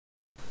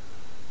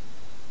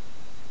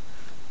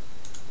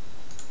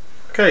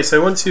Okay,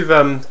 so once you've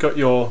got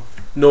your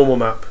normal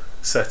map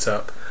set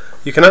up,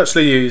 you can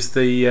actually use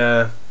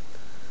the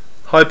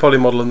high poly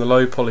model and the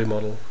low poly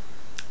model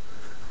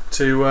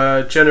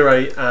to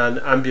generate an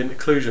ambient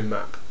occlusion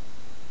map.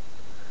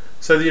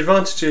 So the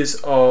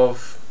advantages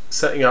of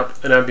setting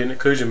up an ambient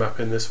occlusion map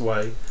in this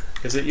way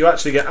is that you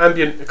actually get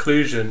ambient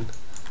occlusion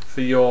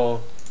for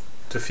your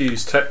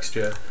diffuse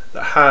texture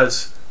that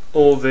has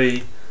all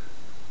the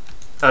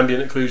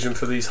ambient occlusion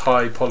for these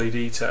high poly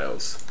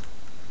details.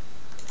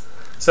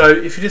 So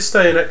if you just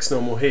stay in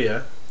XNormal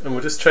here, and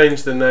we'll just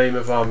change the name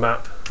of our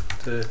map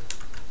to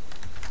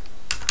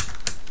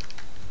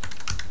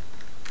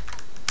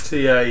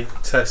TA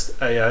test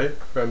AO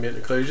for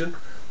ambient occlusion,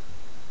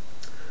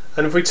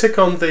 and if we tick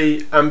on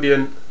the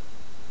ambient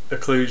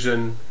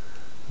occlusion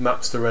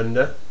maps to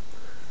render,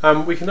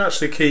 we can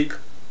actually keep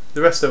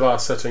the rest of our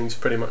settings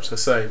pretty much the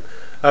same.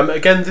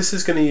 Again, this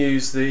is going to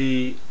use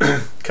the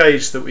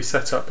cage that we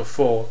set up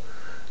before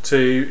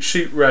to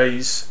shoot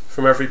rays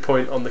from every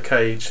point on the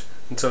cage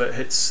until it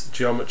hits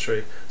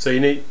geometry. So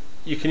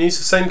you can use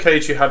the same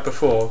cage you had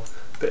before,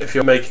 but if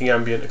you're making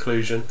ambient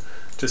occlusion,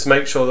 just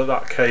make sure that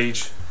that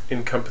cage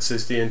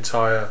encompasses the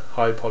entire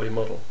high poly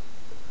model.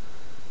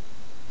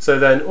 So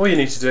then all you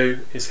need to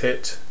do is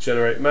hit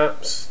generate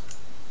maps,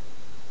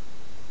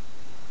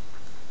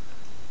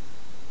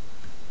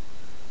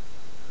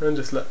 and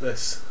just let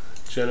this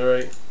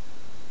generate.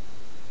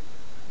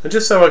 And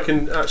just so I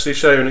can actually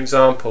show you an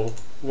example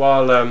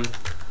while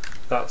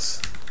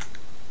that's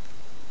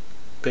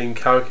being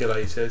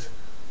calculated,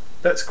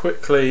 let's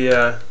quickly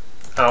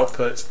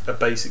output a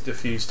basic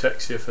diffuse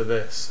texture for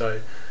this.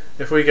 So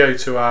if we go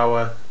to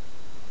our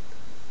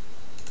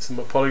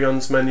Simple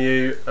Polygons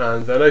menu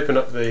and then open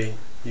up the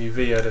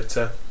UV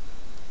editor,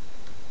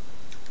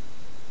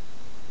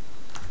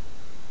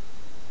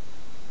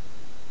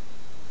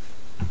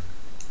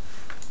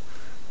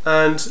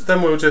 and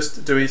then we'll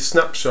just do a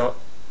snapshot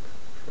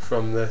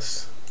from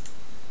this.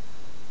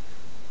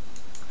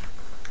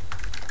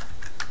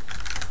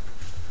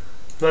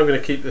 And I'm going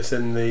to keep this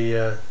in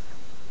the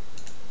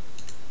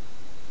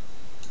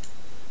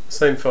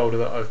same folder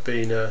that I've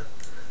been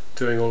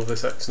doing all of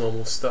this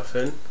XNormal stuff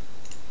in.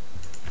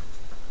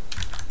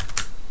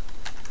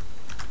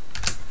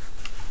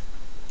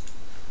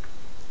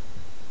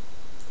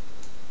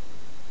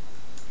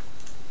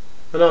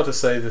 And I'll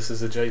just say this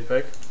is a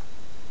JPEG.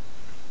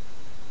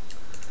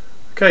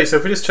 Okay, so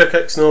if we just check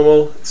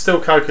XNormal, it's still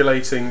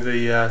calculating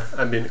the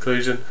ambient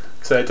occlusion,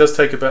 so it does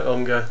take a bit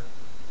longer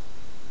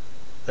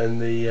than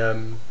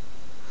the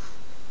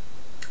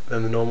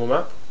normal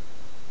map.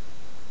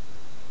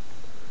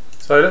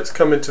 So let's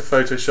come into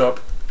Photoshop.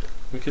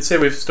 We can see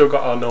we've still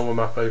got our normal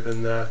map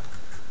open there.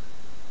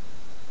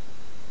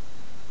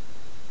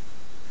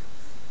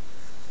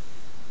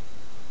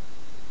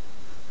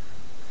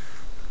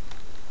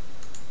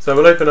 So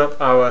we'll open up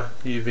our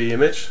UV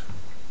image.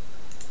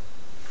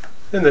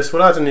 In this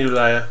we'll add a new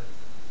layer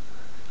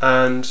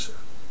and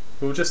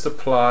we'll just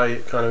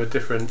apply kind of a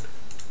different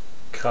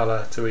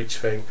colour to each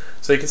thing.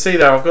 So you can see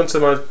there I've gone to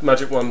my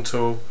Magic Wand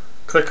tool,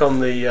 click on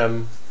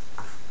the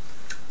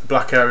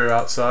black area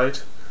outside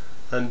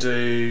and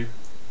do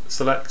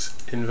select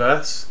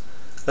inverse,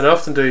 and I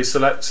often do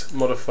select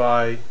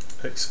modify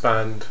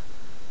expand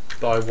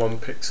by 1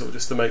 pixel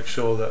just to make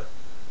sure that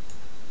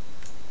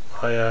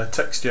my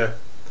texture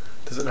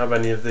doesn't have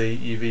any of the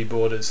UV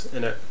borders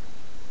in it.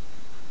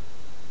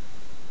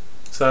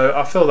 So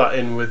I'll fill that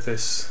in with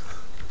this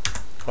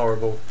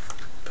horrible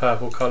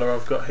purple colour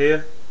I've got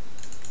here.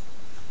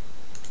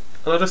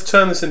 And I'll just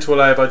turn this into a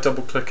layer by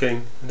double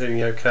clicking and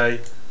doing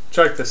OK,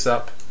 drag this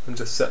up and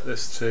just set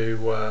this to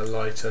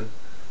lighten.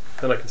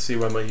 Then I can see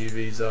where my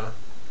UVs are.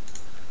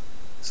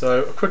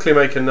 So I'll quickly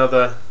make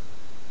another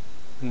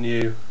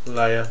new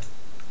layer.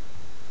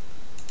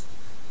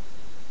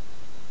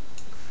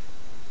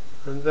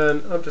 And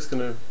then I'm just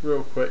going to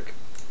real quick,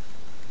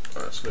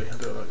 actually I'll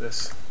do it like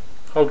this,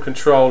 hold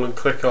Control and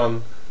click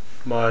on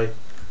my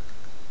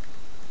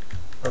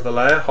other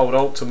layer, hold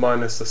Alt to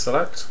minus the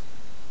select,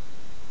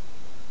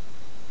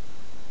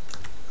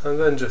 and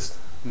then just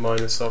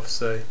minus off,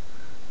 say,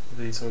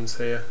 these ones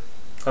here.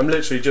 I'm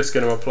literally just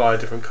going to apply a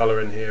different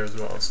colour in here as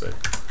well, so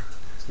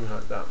something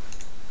like that.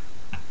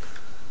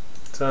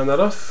 Turn that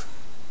off.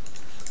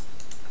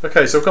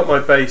 Okay, so I've got my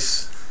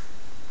base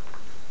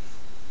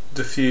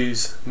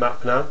diffuse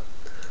map now.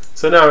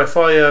 So now if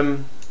I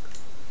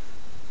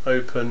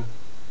open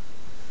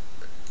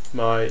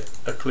my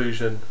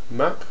occlusion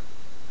map,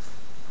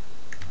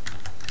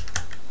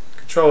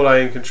 Control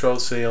A and Control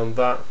C on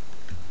that,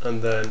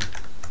 and then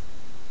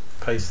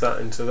paste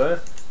that into there.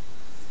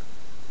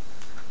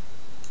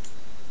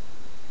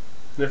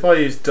 And if I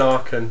use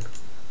darken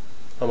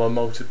on my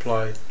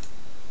multiply,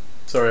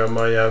 sorry, on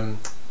my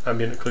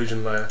ambient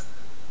occlusion layer,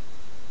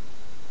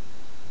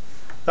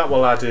 that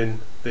will add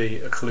in the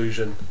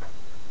occlusion.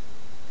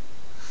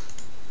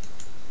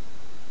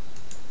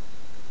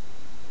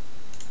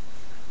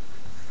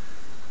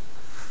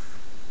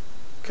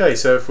 Okay,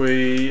 so if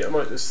I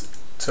might just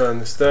turn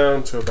this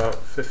down to about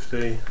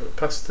 50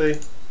 opacity.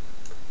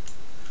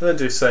 and then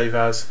do save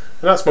as,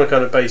 and that's my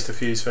kind of base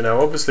diffuse for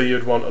now. Obviously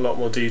you'd want a lot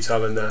more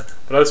detail in there,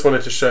 but I just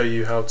wanted to show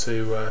you how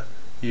to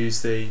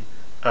use the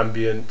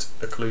ambient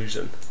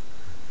occlusion.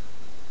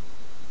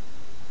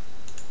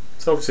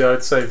 So obviously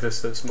I'd save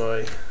this as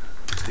my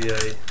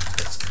TA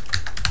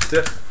test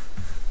diff.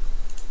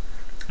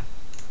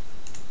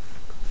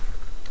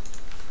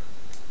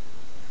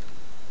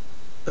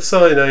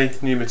 Assign a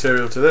new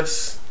material to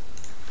this.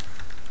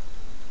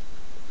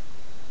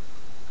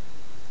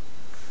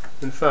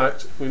 In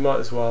fact, we might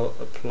as well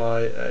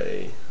apply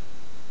a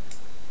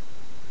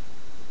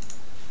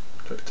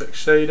direct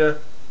text shader.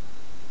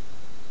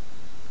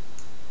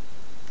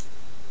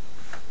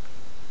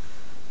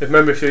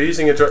 Remember, if you're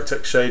using a direct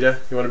text shader,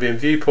 you want to be in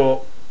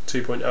viewport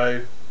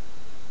 2.0,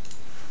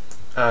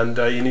 and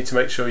you need to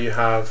make sure you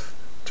have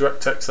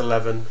DirectX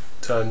 11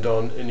 turned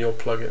on in your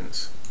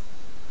plugins.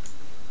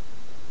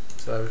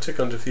 So tick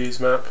on diffuse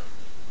map.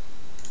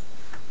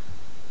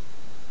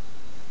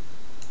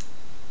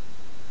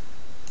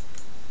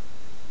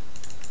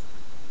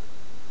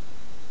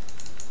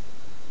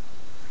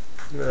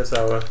 And there's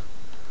our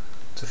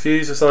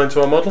diffuse assigned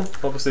to our model,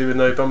 obviously with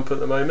no bump at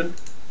the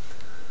moment.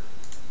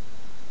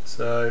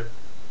 So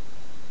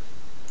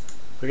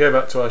we go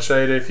back to our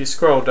shader. If you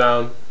scroll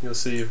down, you'll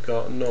see you've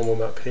got a normal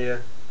map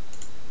here.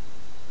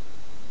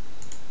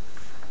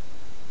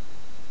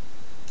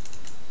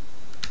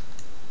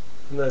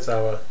 And there's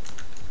our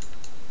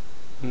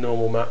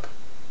normal map.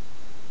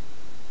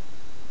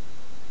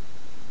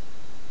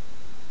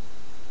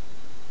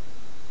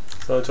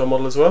 Assigned to our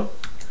model as well.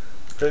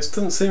 And it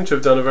doesn't seem to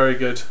have done a very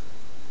good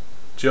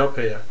job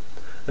here.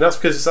 And that's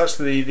because it's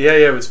actually the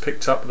AO has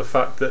picked up the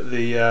fact that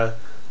the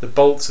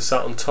bolts are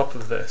sat on top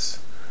of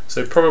this.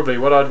 So probably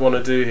what I'd want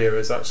to do here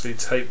is actually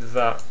take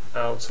that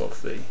out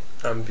of the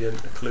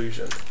ambient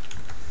occlusion,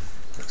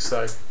 like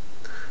so.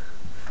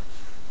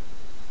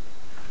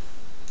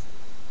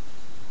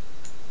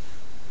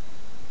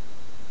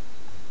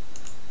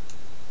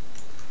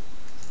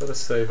 Let us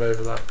save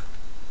over that.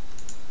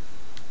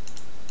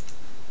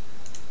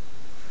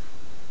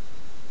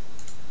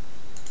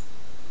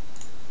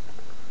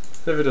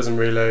 If it doesn't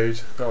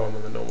reload, oh, I'm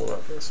on the normal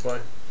map, that's fine.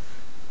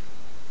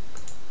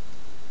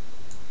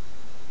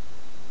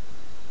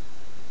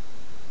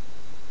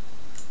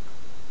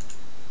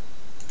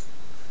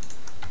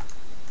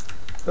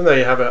 And there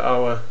you have it,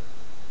 our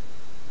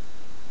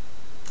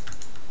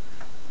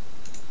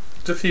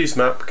diffuse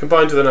map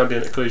combined with an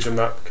ambient occlusion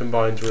map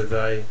combined with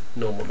a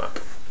normal map.